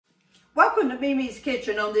Welcome to MeMe's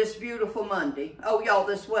Kitchen on this beautiful Monday. Oh, y'all,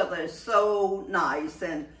 this weather is so nice,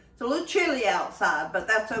 and it's a little chilly outside, but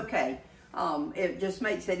that's okay. It just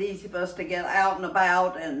makes it easy for us to get out and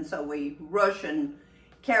about, and so we rush and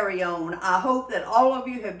carry on. I hope that all of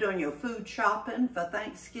you have done your food shopping for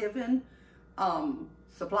Thanksgiving.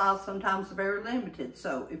 Supplies sometimes are very limited,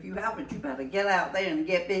 so if you haven't, you better get out there and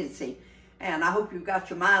get busy. And I hope you've got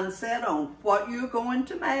your mind set on what you're going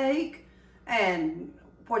to make and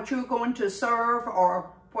what you're going to serve or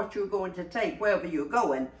what you're going to take wherever you're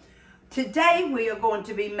going. Today we are going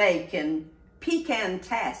to be making Pecan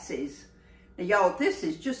Tassies. Now, y'all, this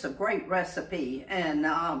is just a great recipe, and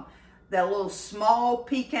they're little small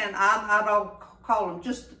pecan, I don't call them,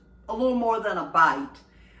 just a little more than a bite.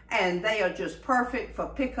 And they are just perfect for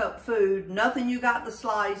pickup food. Nothing you got to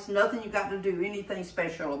slice, nothing you got to do anything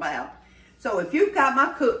special about. So if you've got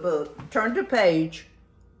my cookbook, turn to page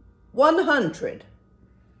 100.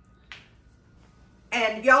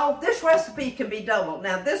 And y'all, this recipe can be doubled.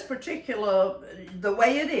 Now this particular, the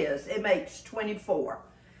way it is, it makes 24.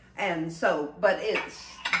 And so, but it's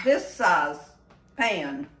this size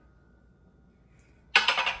pan.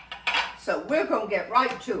 So we're gonna get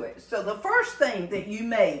right to it. So the first thing that you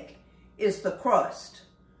make is the crust,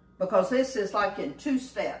 because this is like in 2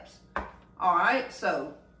 steps. All right,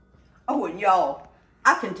 so, oh, and y'all,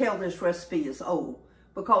 I can tell this recipe is old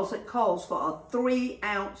because it calls for a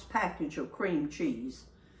 3-ounce package of cream cheese.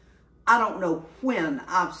 I don't know when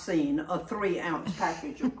I've seen a 3-ounce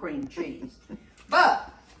package of cream cheese,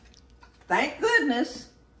 but thank goodness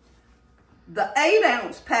the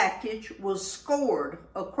 8-ounce package was scored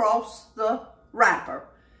across the wrapper.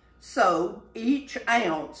 So each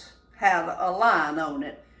ounce had a line on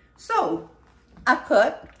it. So I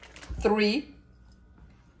cut 3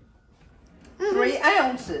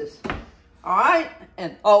 ounces. All right,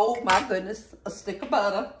 and oh my goodness, a stick of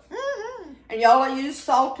butter. And y'all, I use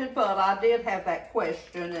salted butter. I did have that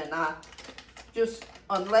question, and I just,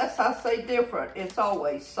 unless I say different, it's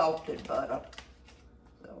always salted butter.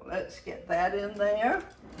 So let's get that in there.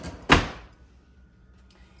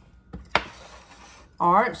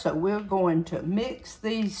 All right, so we're going to mix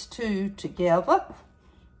these 2 together,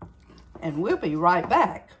 and we'll be right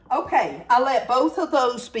back. Okay, I let both of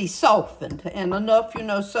those be softened and enough, you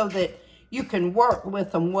know, so that you can work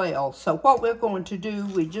with them well. So what we're going to do,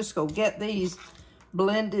 we just go get these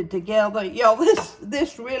blended together. Y'all,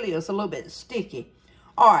 this really is a little bit sticky.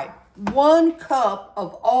 All right, 1 cup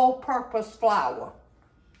of all-purpose flour.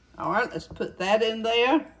 All right, let's put that in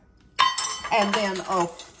there. And then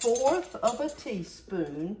 1/4 of a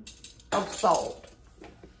teaspoon of salt.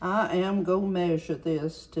 I am going to measure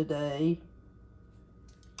this today.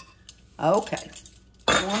 Okay,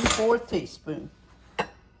 1/4 teaspoon.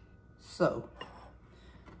 So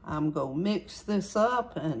I'm going to mix this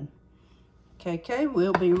up, and KK,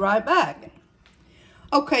 we'll be right back.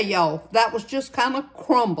 Okay, y'all, that was just kind of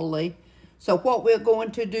crumbly. So what we're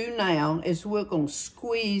going to do now is we're going to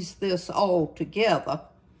squeeze this all together.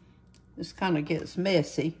 This kind of gets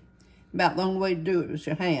messy. About the only way to do it is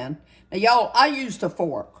your hand. Now, y'all, I used a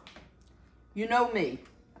fork. You know me.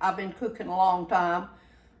 I've been cooking a long time.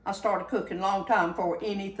 I started cooking a long time before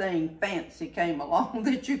anything fancy came along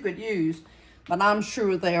that you could use. But I'm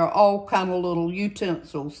sure there are all kind of little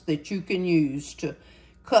utensils that you can use to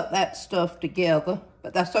cut that stuff together.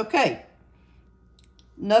 But that's okay.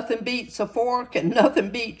 Nothing beats a fork and nothing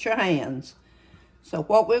beats your hands. So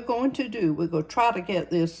what we're going to do, we're going to try to get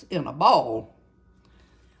this in a ball.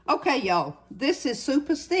 Okay, y'all, this is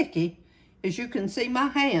super sticky. As you can see, my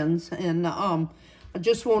hands, and I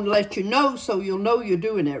just want to let you know so you'll know you're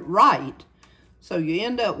doing it right. So you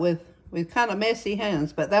end up with kind of messy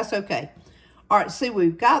hands, but that's okay. All right, see,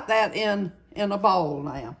 we've got that in a bowl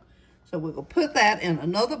now. So we're going to put that in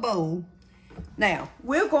another bowl. Now,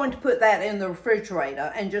 we're going to put that in the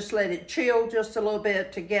refrigerator and just let it chill just a little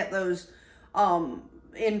bit to get those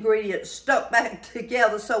ingredients stuck back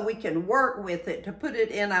together so we can work with it to put it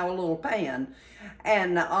in our little pan.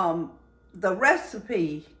 And the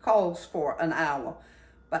recipe calls for an hour,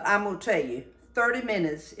 but I'm going to tell you, 30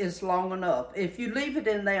 minutes is long enough. If you leave it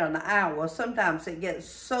in there an hour, sometimes it gets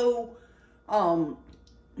so,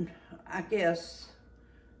 I guess,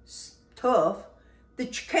 tough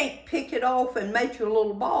that you can't pick it off and make your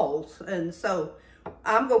little balls. And so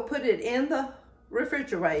I'm going to put it in the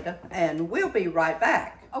refrigerator, and we'll be right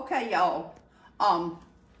back. Okay, y'all,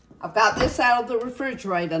 I've got this out of the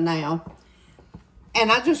refrigerator now. And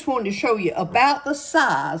I just wanted to show you about the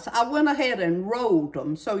size. I went ahead and rolled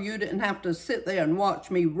them so you didn't have to sit there and watch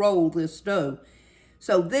me roll this dough.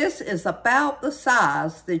 So this is about the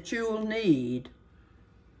size that you'll need.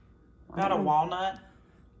 About a walnut?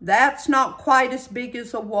 That's not quite as big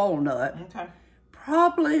as a walnut. Okay.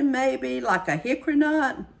 Probably maybe like a hickory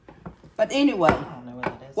nut. But anyway, I don't know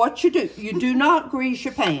what that is. what you do not grease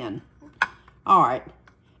your pan. All right.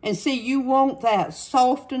 And see, you want that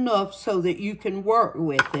soft enough so that you can work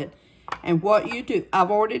with it. And what you do, I've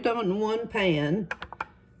already done one pan.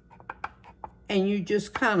 And you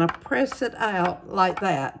just kind of press it out like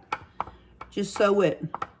that. Just so it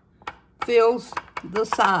fills the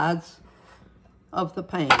sides of the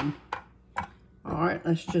pan. All right,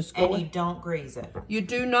 let's just go. And you don't grease it. You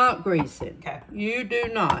do not grease it. Okay. You do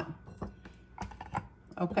not.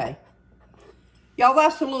 Okay. Y'all,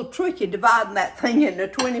 that's a little tricky, dividing that thing into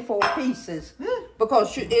 24 pieces.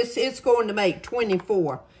 Because it's going to make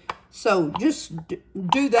 24. So just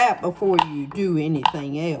do that before you do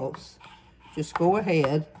anything else. Just go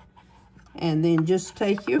ahead. And then just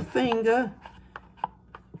take your finger.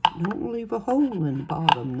 Don't leave a hole in the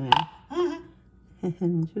bottom now.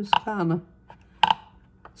 And just kind of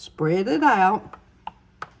spread it out.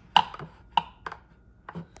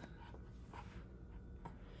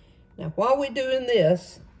 Now, while we're doing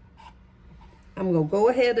this, I'm going to go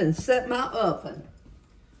ahead and set my oven.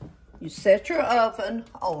 You set your oven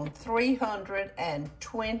on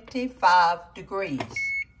 325 degrees.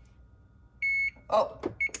 Oh,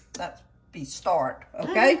 that's be start,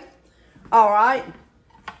 okay? All right.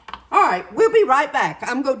 All right, we'll be right back.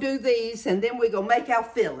 I'm going to do these, and then we're going to make our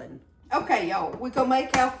filling. Okay, y'all, we're going to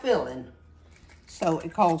make our filling. So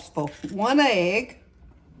it calls for 1 egg,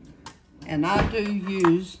 and I do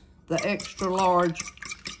use the extra large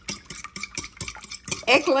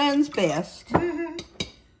Eggland's Best.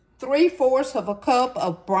 3/4 of a cup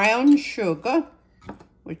of brown sugar,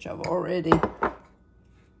 which I've already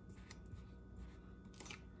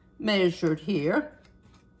measured here.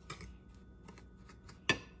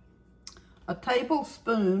 A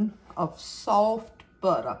tablespoon of soft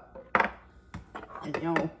butter. And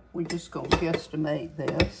y'all, we're just going to guesstimate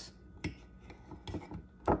this.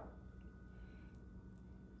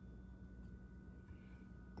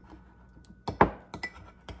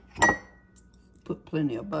 Put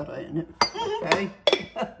plenty of butter in it, okay?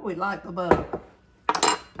 We like the butter.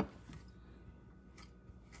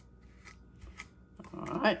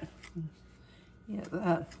 All right. Get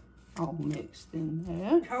that all mixed in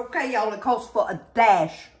there. Okay, y'all, it calls for a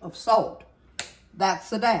dash of salt. That's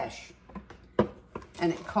the dash.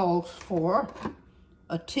 And it calls for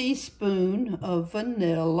a teaspoon of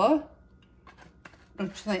vanilla. Don't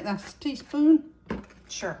you think that's a teaspoon?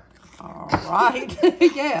 Sure. All right,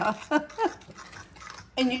 yeah.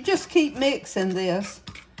 And you just keep mixing this.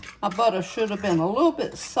 My butter should have been a little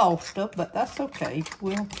bit softer, but that's okay.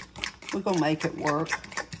 We're gonna make it work.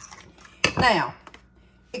 Now,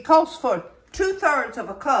 it calls for 2/3 of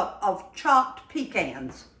a cup of chopped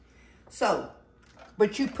pecans. So,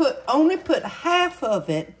 but you only put half of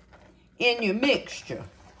it in your mixture.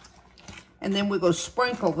 And then we're gonna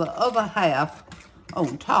sprinkle the other half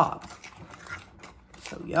on top.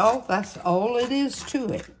 So, y'all, that's all it is to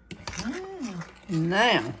it.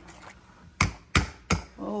 Now,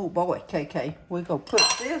 oh boy, KK, we're gonna put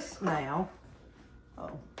this now.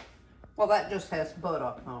 Oh, well, that just has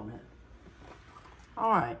butter on it.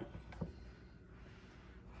 All right.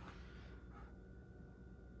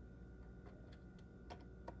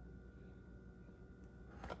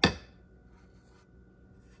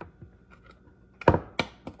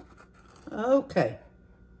 Okay.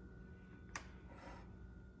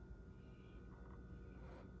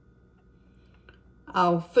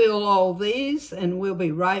 I'll fill all these and we'll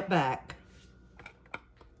be right back.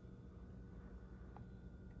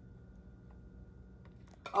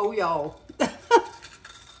 Oh, y'all.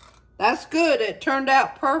 That's good. It turned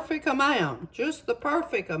out perfect amount. Just the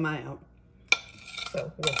perfect amount.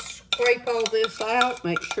 So we'll scrape all this out.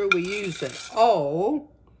 Make sure we use it all.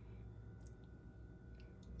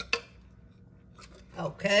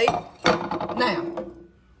 Okay. Now,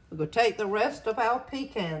 we're going to take the rest of our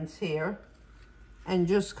pecans here and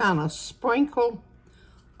just kind of sprinkle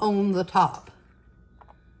on the top.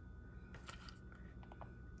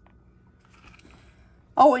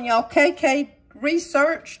 Oh, and y'all, KK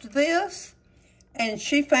researched this, and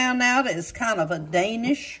she found out it's kind of a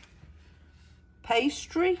Danish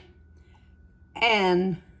pastry,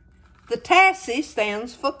 and the Tassie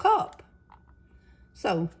stands for cup.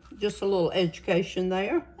 So, just a little education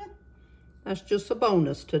there. That's just a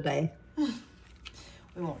bonus today.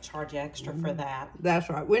 We won't charge you extra for that. That's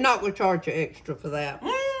right. We're not going to charge you extra for that.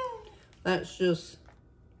 That's just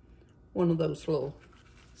one of those little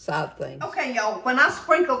side things. Okay, y'all, when I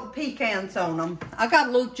sprinkle the pecans on them, I got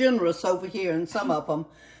a little generous over here in some of them.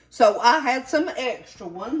 So I had some extra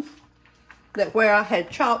ones. that where I had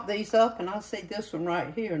chopped these up, and I see this one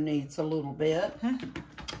right here needs a little bit.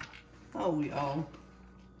 Oh, y'all.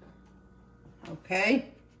 Okay.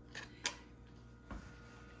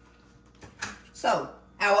 So,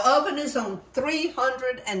 our oven is on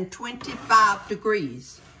 325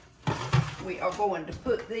 degrees. We are going to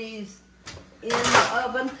put these in the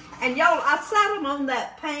oven. And y'all, I sat them on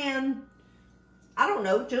that pan, I don't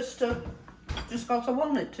know, just because I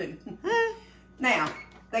wanted to. Now,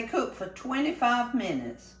 they cook for 25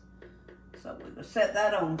 minutes. So we're going to set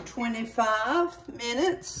that on 25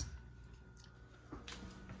 minutes.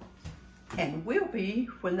 And we'll be,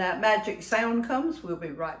 when that magic sound comes, we'll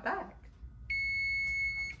be right back.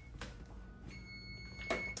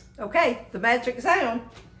 Okay, the magic sound.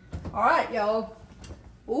 All right, y'all.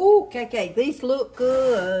 Ooh, KK, these look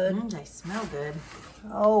good. They smell good.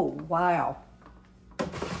 Oh, wow.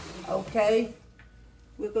 Okay,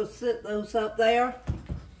 we're going to sit those up there.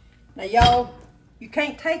 Now, y'all, you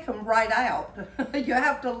can't take them right out. You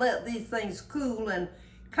have to let these things cool and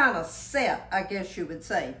kind of set, I guess you would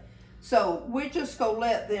say. So we're just going to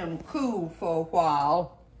let them cool for a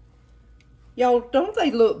while. Y'all, don't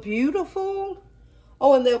they look beautiful?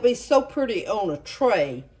 Oh, and they'll be so pretty on a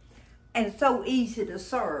tray. And so easy to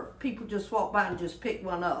serve. People just walk by and just pick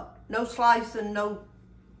one up. No slicing, no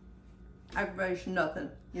aggravation, nothing,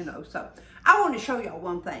 you know. So I want to show y'all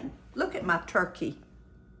one thing. Look at my turkey.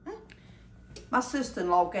 My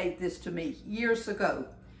sister-in-law gave this to me years ago.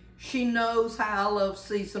 She knows how I love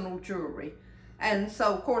seasonal jewelry. And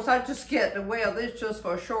so, of course, I just get to wear this just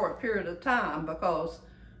for a short period of time because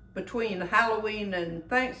between Halloween and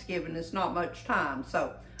Thanksgiving, it's not much time.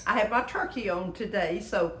 So I have my turkey on today.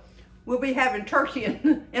 So we'll be having turkey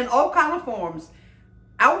in all kind of forms.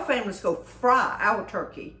 Our families go fry our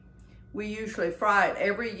turkey. We usually fry it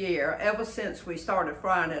every year. Ever since we started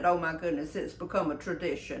frying it, oh my goodness, it's become a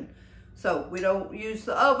tradition. So we don't use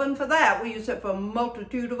the oven for that. We use it for a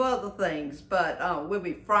multitude of other things. But we'll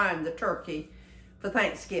be frying the turkey for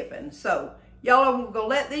Thanksgiving. So y'all are going to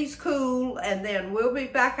let these cool, and then we'll be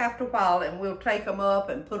back after a while, and we'll take them up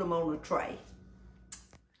and put them on a tray.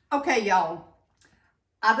 Okay, y'all.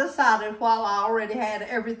 I decided while I already had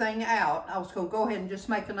everything out, I was going to go ahead and just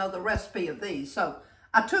make another recipe of these. So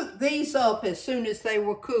I took these up as soon as they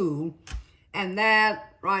were cool. And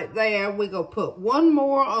that right there, we're going to put one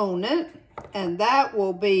more on it. And that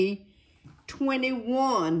will be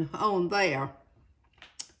 21 on there.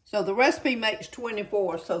 So the recipe makes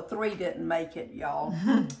 24, so 3 didn't make it, y'all.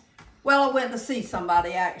 Well, I went to see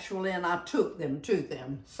somebody actually, and I took them to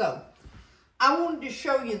them. So I wanted to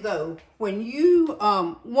show you though, when you,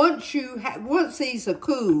 once these are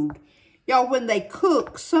cooled, y'all, when they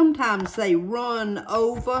cook, sometimes they run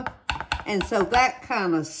over. And so that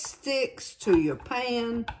kind of sticks to your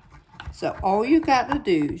pan. So all you got to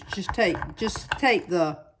do is just take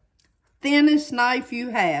the thinnest knife you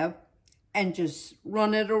have and just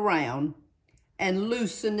run it around and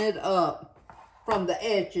loosen it up from the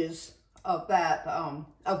edges of that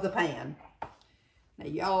of the pan. Now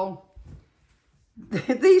y'all,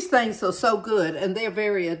 these things are so good and they're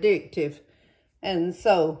very addictive. And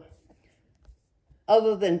so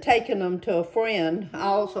other than taking them to a friend, I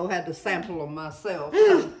also had to sample them myself.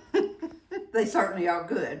 So they certainly are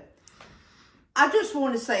good. I just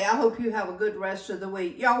want to say, I hope you have a good rest of the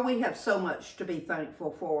week. Y'all, we have so much to be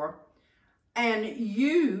thankful for. And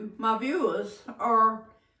you, my viewers, are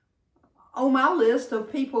on my list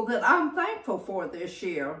of people that I'm thankful for this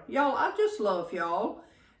year. Y'all, I just love y'all.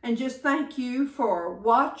 And just thank you for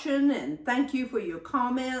watching, and thank you for your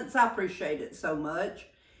comments. I appreciate it so much.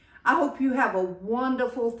 I hope you have a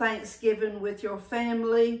wonderful Thanksgiving with your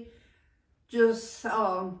family. Just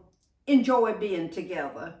enjoy being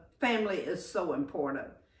together. Family is so important.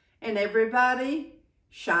 And everybody,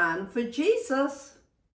 shine for Jesus.